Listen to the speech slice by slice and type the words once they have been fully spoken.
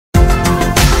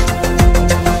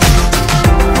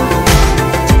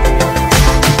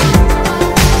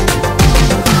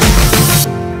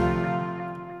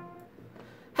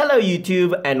Hello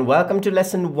YouTube and welcome to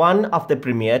lesson 1 of the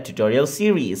Premiere tutorial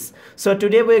series. So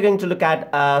today we're going to look at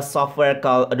a software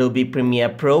called Adobe Premiere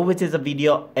Pro, which is a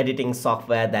video editing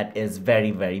software that is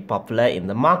very popular in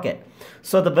the market.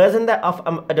 So the version of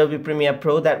Adobe Premiere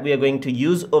Pro that we are going to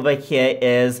use over here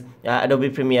is Adobe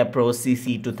Premiere Pro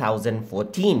CC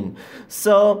 2014.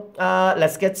 So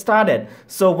let's get started.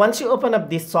 So once you open up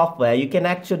this software, you can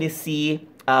actually see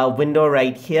a window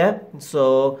right here.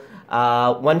 So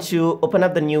once you open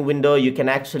up the new window, you can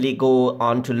actually go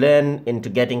on to learn into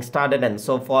getting started and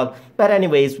so forth. But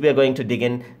anyways, we are going to dig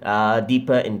in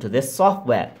deeper into this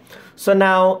software. So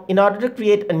now, in order to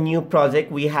create a new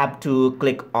project, we have to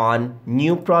click on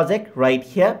New Project right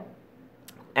here.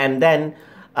 And then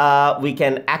we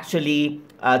can actually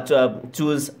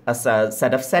choose a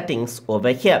set of settings over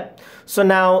here. So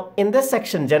now in this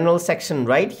section, general section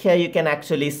right here, you can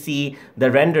actually see the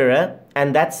renderer,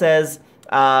 and that says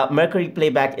Mercury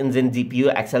Playback Engine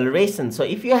GPU acceleration. So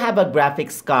if you have a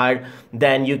graphics card,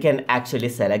 then you can actually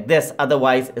select this.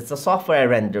 Otherwise, it's a software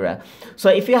renderer. So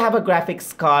if you have a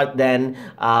graphics card, then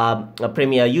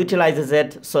Premiere utilizes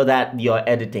it so that your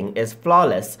editing is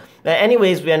flawless.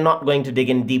 Anyways, we are not going to dig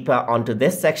in deeper onto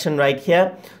this section right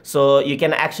here. So you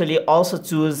can actually also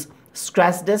choose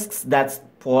scratch disks. That's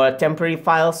for temporary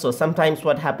files. So sometimes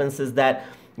what happens is that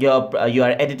you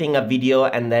are editing a video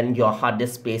and then your hard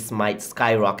disk space might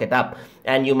skyrocket up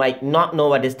and you might not know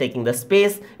what is taking the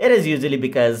space. It is usually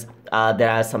because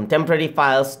there are some temporary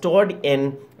files stored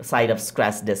inside of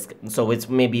scratch disk, so which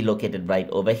may be located right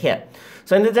over here.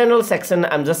 So in the general section,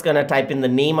 I'm just going to type in the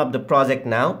name of the project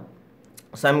now.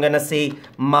 So I'm going to say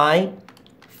my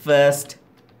first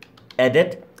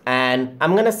edit and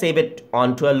I'm going to save it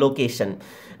onto a location.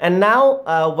 And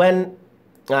now when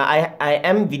I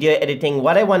am video editing,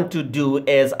 what I want to do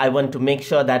is I want to make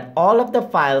sure that all of the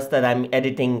files that I'm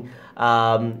editing,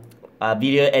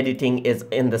 video editing, is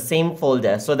in the same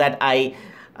folder so that I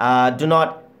do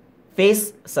not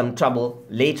face some trouble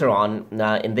later on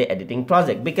in the editing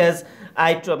project. Because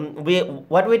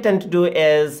what we tend to do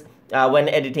is when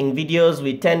editing videos,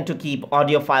 we tend to keep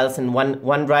audio files in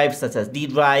one drive, such as D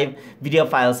drive, video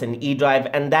files in E drive,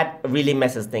 and that really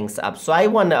messes things up. So I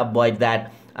want to avoid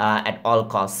that at all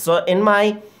costs. So in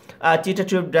my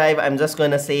TutorTube drive, I'm just going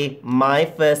to say my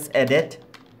first edit.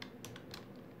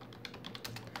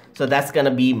 So that's going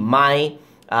to be my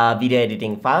video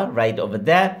editing file right over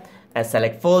there, and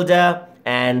select folder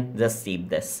and just save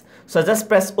this. So just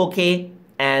press OK,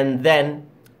 and then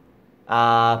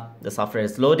the software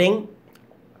is loading,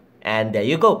 and there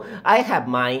you go. I have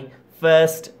my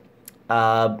first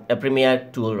Premiere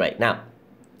tool right now.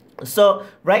 So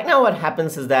right now what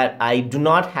happens is that I do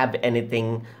not have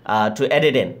anything to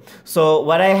edit in. So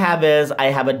what I have is I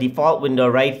have a default window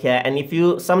right here,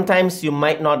 and sometimes you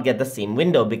might not get the same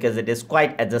window because it is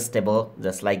quite adjustable,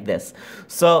 just like this.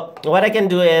 So what I can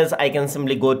do is I can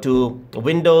simply go to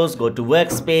Windows, go to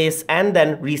Workspace, and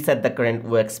then reset the current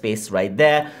workspace right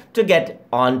there to get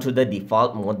onto the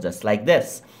default mode, just like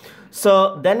this.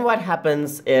 So then what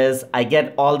happens is I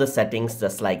get all the settings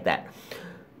just like that.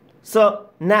 So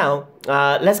now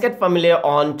let's get familiar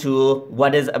on to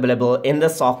what is available in the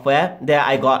software. There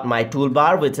I got my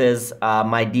toolbar, which is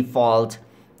my default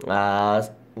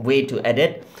way to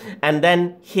edit. And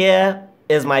then here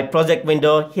is my project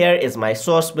window. Here is my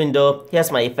source window.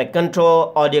 Here's my effect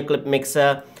control, audio clip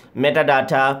mixer,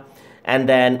 metadata, and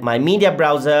then my media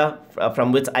browser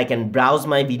from which I can browse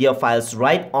my video files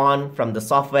right on from the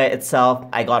software itself.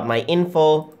 I got my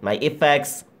info, my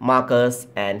effects, markers,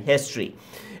 and history.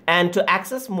 And to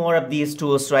access more of these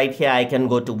tools right here, I can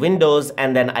go to Windows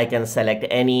and then I can select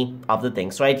any of the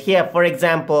things right here. For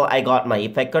example, I got my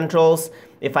effect controls.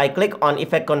 If I click on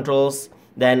effect controls,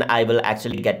 then I will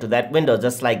actually get to that window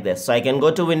just like this. So I can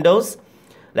go to Windows,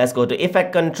 let's go to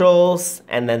effect controls,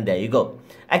 and then there you go.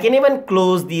 I can even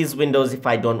close these windows if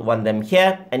I don't want them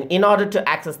here. And in order to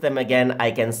access them again,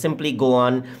 I can simply go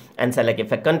on and select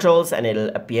effect controls and it'll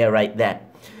appear right there.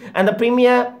 And the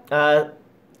Premiere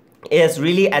is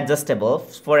really adjustable.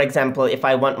 For example, if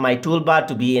I want my toolbar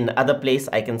to be in other place,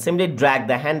 I can simply drag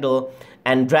the handle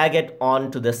and drag it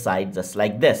onto the side just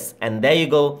like this. And there you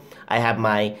go. I have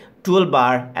my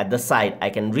toolbar at the side. I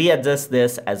can readjust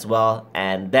this as well.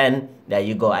 And then there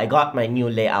you go. I got my new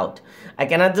layout. I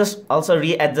can also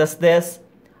readjust this.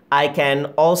 I can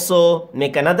also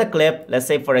make another clip. Let's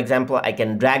say, for example, I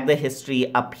can drag the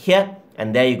history up here.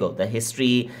 And there you go. The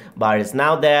history bar is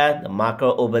now there. The marker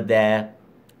over there.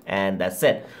 And that's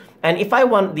it. And if I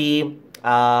want the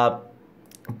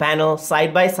panel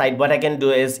side by side, what I can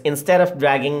do is instead of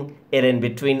dragging it in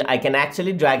between, I can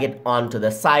actually drag it onto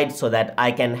the side so that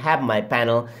I can have my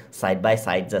panel side by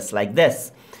side just like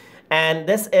this. And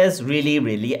this is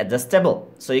really adjustable.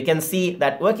 So you can see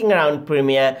that working around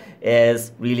Premiere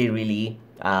is really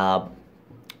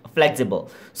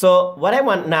flexible. So what I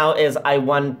want now is I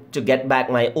want to get back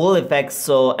my old effects.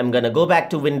 So I'm gonna go back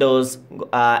to Windows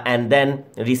and then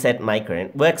reset my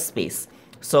current workspace.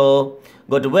 So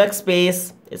go to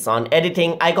workspace, it's on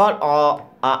editing. I got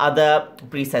all other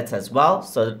presets as well.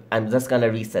 So I'm just gonna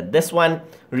reset this one,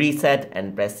 reset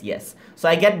and press yes. So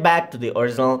I get back to the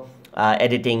original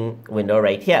editing window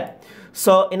right here.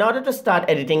 So in order to start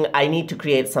editing, I need to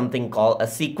create something called a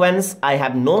sequence. I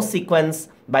have no sequence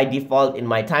by default in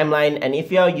my timeline, and if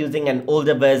you're using an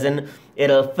older version,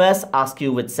 it'll first ask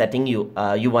you which setting you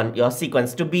want your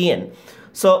sequence to be in.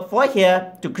 So for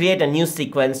here, to create a new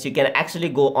sequence, you can actually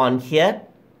go on here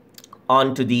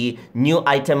onto the new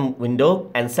item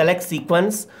window and select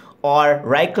sequence, or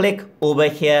right click over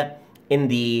here in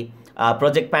the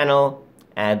project panel,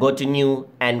 go to new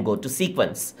and go to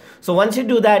sequence. So once you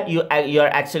do that, you're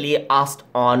actually asked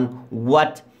on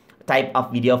what type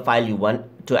of video file you want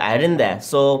to add in there.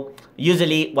 So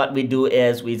usually what we do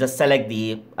is we just select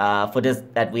the footage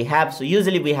that we have. So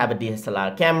usually we have a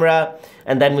DSLR camera,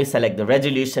 and then we select the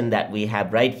resolution that we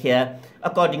have right here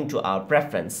according to our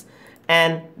preference,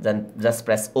 and then just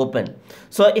press open.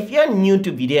 So if you're new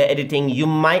to video editing, you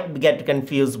might get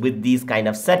confused with these kind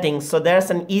of settings. So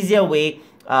there's an easier way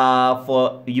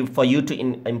for you to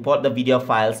import the video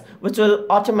files, which will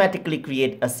automatically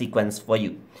create a sequence for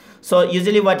you. So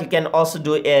usually what you can also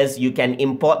do is you can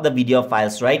import the video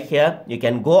files right here. You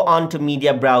can go on to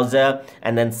media browser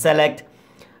and then select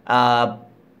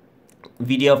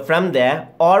video from there,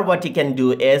 or what you can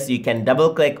do is you can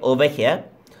double click over here,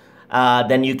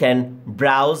 then you can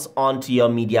browse onto your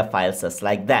media files just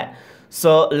like that.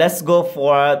 So let's go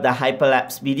for the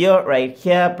hyperlapse video right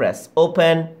here, press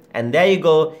open, and there you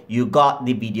go, you got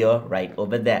the video right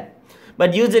over there.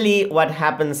 But usually what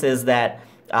happens is that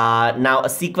now a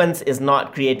sequence is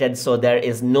not created, so there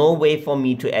is no way for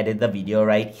me to edit the video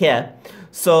right here.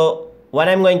 So what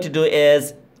I'm going to do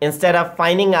is, instead of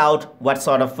finding out what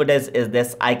sort of footage is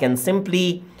this, I can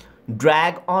simply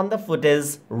drag on the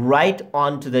footage right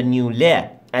onto the new layer.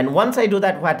 And once I do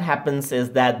that, what happens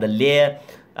is that the layer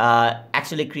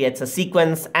actually creates a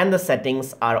sequence and the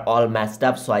settings are all matched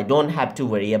up, so I don't have to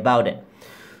worry about it.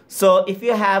 So if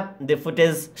you have the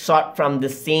footage shot from the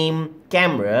same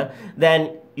camera,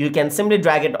 then you can simply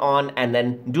drag it on and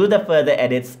then do the further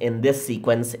edits in this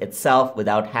sequence itself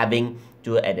without having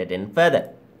to edit in further.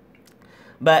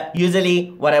 But usually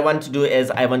what I want to do is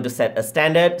I want to set a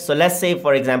standard. So let's say,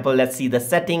 for example, let's see the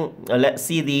setting, let's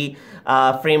see the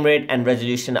frame rate and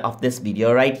resolution of this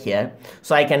video right here.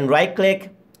 So I can right click,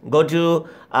 go to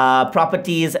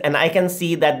properties, and I can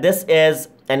see that this is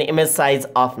an image size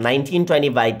of 1920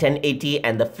 by 1080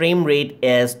 and the frame rate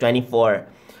is 24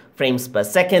 frames per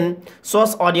second.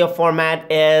 Source audio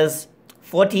format is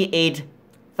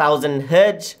 48,000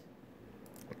 Hz,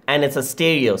 and it's a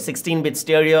stereo, 16-bit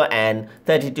stereo and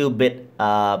 32-bit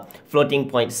floating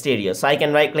point stereo. So I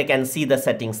can right click and see the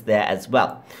settings there as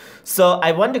well. So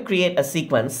I want to create a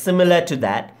sequence similar to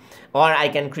that, or I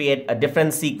can create a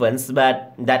different sequence,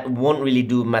 but that won't really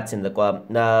do much in the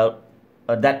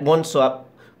that won't show up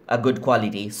a good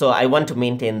quality. So I want to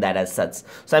maintain that as such.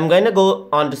 So I'm going to go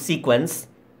on to sequence.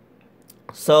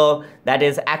 So that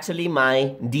is actually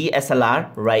my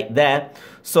DSLR right there.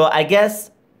 So I guess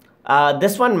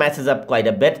this one matches up quite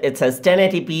a bit. It says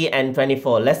 1080p and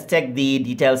 24. Let's check the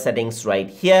detail settings right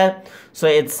here. So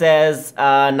it says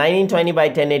 1920 by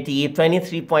 1080,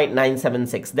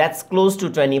 23.976. That's close to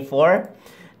 24.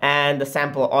 And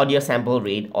the audio sample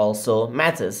rate also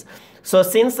matches. So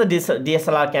since the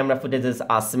DSLR camera footages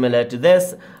are similar to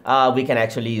this, we can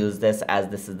actually use this as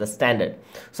this is the standard.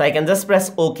 So I can just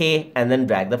press OK and then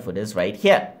drag the footage right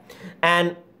here.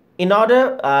 And in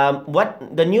order, what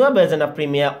the newer version of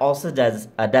Premiere also does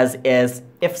is,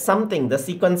 if the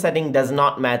sequence setting does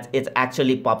not match, it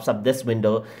actually pops up this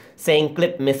window saying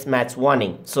clip mismatch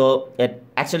warning. So it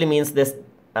actually means this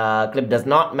clip does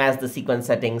not match the sequence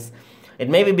settings. It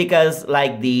may be because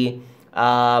like the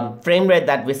frame rate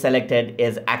that we selected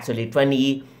is actually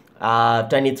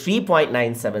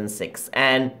 23.976,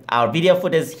 and our video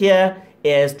footage here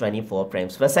is 24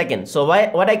 frames per second. So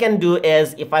what I can do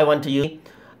is, if I want to use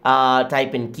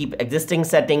type in keep existing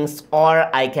settings,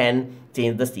 or I can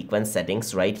change the sequence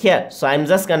settings right here. So I'm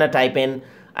just gonna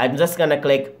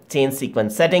click change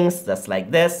sequence settings just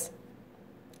like this,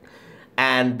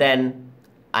 and then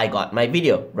I got my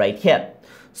video right here.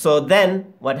 So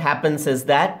then what happens is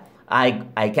that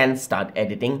I can start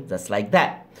editing just like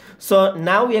that. So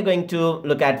now we are going to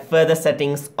look at further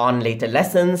settings on later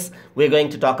lessons. We're going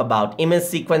to talk about image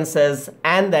sequences,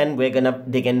 and then we're going to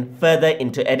dig in further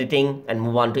into editing and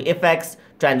move on to effects,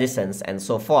 transitions, and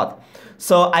so forth.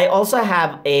 So I also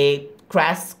have a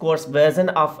crash course version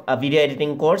of a video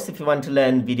editing course if you want to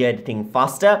learn video editing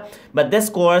faster. But this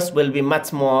course will be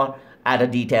much more at a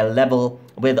detailed level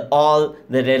with all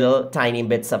the little tiny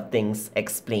bits of things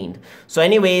explained. So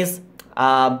anyways,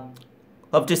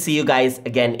 hope to see you guys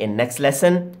again in next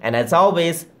lesson. And as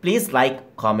always, please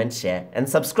like, comment, share, and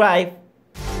subscribe.